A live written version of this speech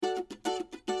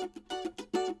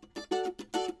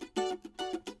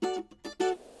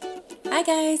Hi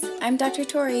guys, I'm Dr.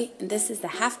 Tori, and this is the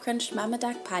Half Crunched Mama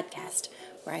Doc podcast,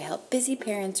 where I help busy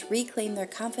parents reclaim their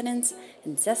confidence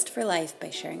and zest for life by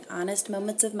sharing honest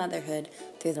moments of motherhood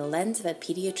through the lens of a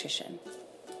pediatrician.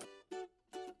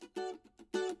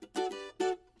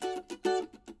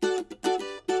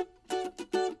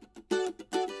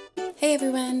 Hey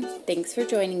everyone, thanks for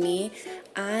joining me.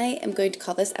 I am going to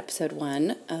call this episode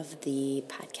 1 of the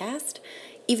podcast.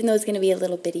 Even though it's going to be a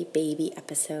little bitty baby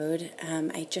episode,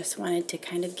 I just wanted to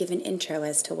kind of give an intro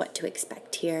as to what to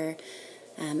expect here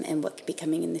and what could be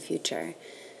coming in the future.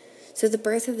 So the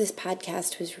birth of this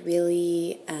podcast was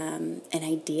really an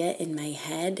idea in my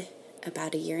head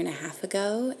about 1.5 years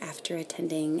ago after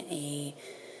attending a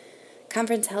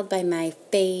conference held by my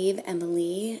fave,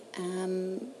 Emily,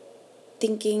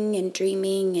 thinking and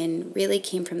dreaming, and really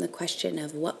came from the question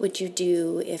of what would you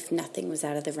do if nothing was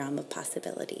out of the realm of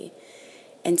possibility.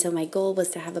 And so my goal was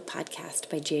to have a podcast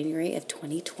by January of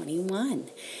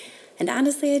 2021. And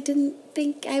honestly, I didn't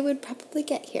think I would probably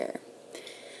get here.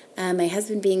 My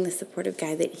husband, being the supportive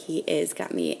guy that he is,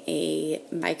 got me a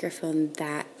microphone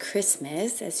that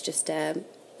Christmas as just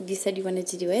you said you wanted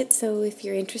to do it, so if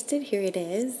you're interested, here it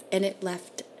is. And it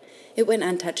went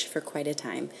untouched for quite a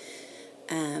time.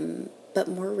 But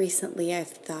more recently, I've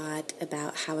thought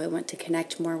about how I want to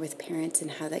connect more with parents and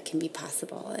how that can be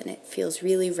possible, and it feels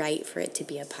really right for it to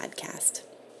be a podcast.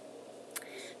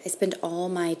 I spend all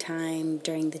my time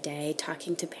during the day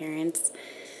talking to parents,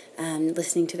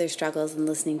 listening to their struggles and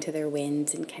listening to their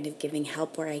wins and kind of giving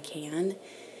help where I can,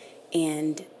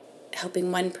 and helping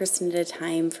one person at a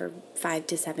time for 5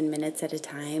 to 7 minutes at a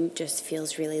time just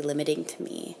feels really limiting to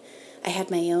me. I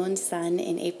had my own son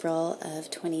in April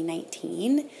of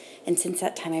 2019, and since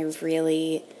that time I've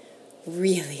really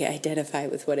identified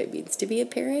with what it means to be a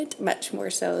parent, much more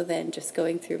so than just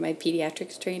going through my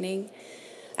pediatrics training.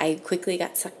 I quickly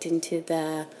got sucked into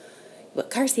what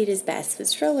car seat is best, what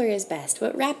stroller is best,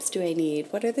 what wraps do I need,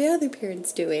 what are the other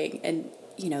parents doing, and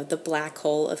the black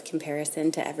hole of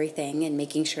comparison to everything and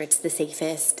making sure it's the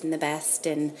safest and the best,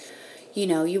 and you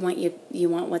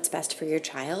want what's best for your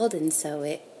child, and so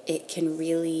it can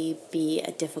really be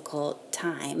a difficult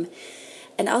time.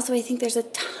 And also, I think there's a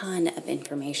ton of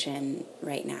information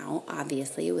right now,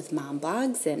 obviously, with mom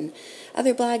blogs and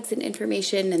other blogs and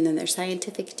information, and then there's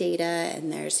scientific data,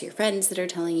 and there's your friends that are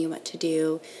telling you what to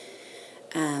do,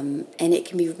 and it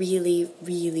can be really,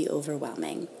 really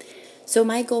overwhelming. So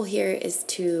my goal here is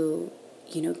to,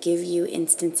 give you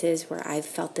instances where I've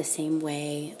felt the same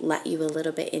way, let you a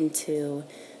little bit into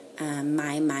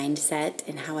my mindset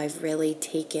and how I've really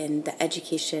taken the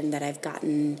education that I've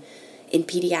gotten in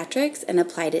pediatrics and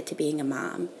applied it to being a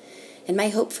mom. And my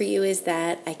hope for you is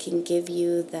that I can give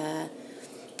you the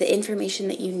information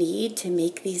that you need to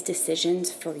make these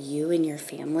decisions for you and your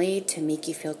family, to make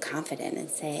you feel confident and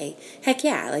say, heck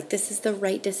yeah, this is the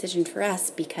right decision for us,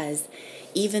 because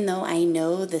even though I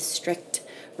know the strict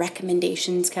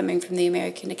recommendations coming from the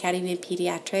American Academy of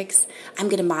Pediatrics, I'm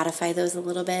going to modify those a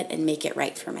little bit and make it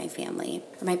right for my family.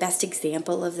 My best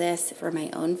example of this for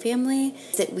my own family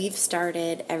is that we've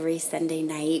started every Sunday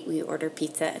night, we order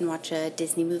pizza and watch a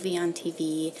Disney movie on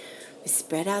TV. We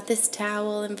spread out this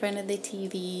towel in front of the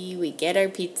TV, we get our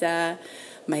pizza.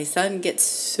 My son gets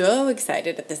so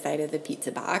excited at the sight of the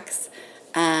pizza box.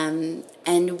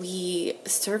 And we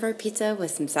serve our pizza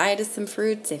with some side of some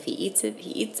fruits. If he eats it, he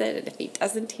eats it. And if he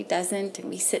doesn't, he doesn't. And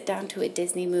we sit down to a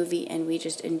Disney movie and we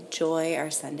just enjoy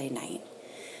our Sunday night.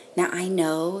 Now, I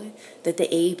know that the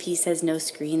AAP says no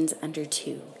screens under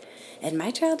 2, and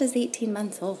my child is 18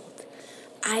 months old.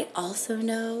 I also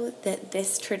know that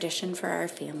this tradition for our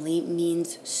family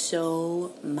means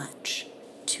so much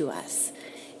to us.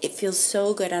 It feels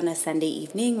so good on a Sunday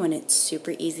evening when it's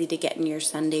super easy to get in your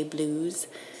Sunday blues,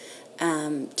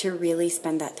 to really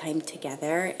spend that time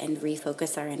together and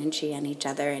refocus our energy on each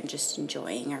other and just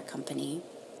enjoying our company.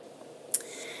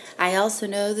 I also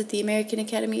know that the American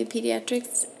Academy of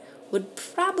Pediatrics would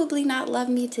probably not love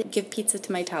me to give pizza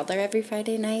to my toddler every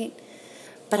Friday night,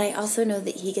 but I also know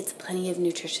that he gets plenty of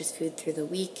nutritious food through the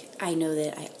week. I know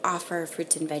that I offer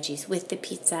fruits and veggies with the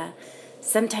pizza.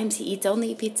 Sometimes he eats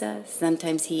only pizza,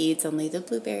 sometimes he eats only the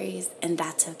blueberries, and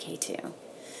that's okay too.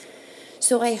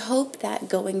 So I hope that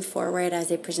going forward,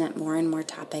 as I present more and more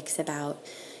topics about,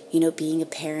 being a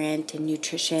parent and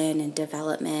nutrition and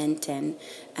development and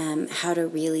how to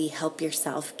really help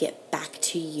yourself get back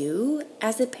to you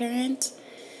as a parent,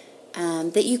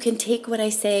 that you can take what I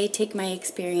say, take my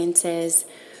experiences,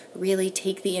 really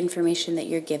take the information that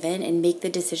you're given and make the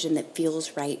decision that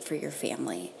feels right for your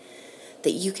family.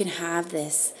 That you can have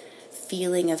this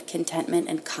feeling of contentment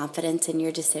and confidence in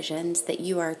your decisions that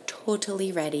you are totally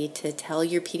ready to tell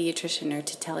your pediatrician or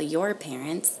to tell your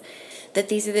parents that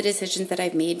these are the decisions that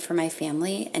I've made for my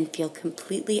family, and feel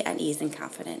completely at ease and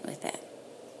confident with it.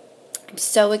 I'm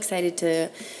so excited to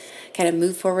kind of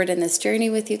move forward in this journey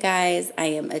with you guys. I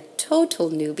am a total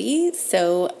newbie,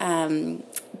 so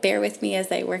bear with me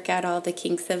as I work out all the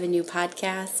kinks of a new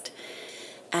podcast.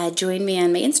 Join me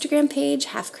on my Instagram page,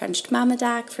 Half Crunched Mama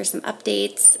Doc, for some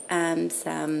updates,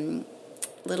 some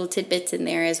little tidbits in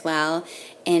there as well.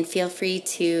 And feel free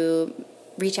to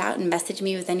reach out and message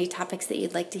me with any topics that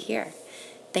you'd like to hear.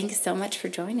 Thanks so much for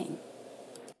joining.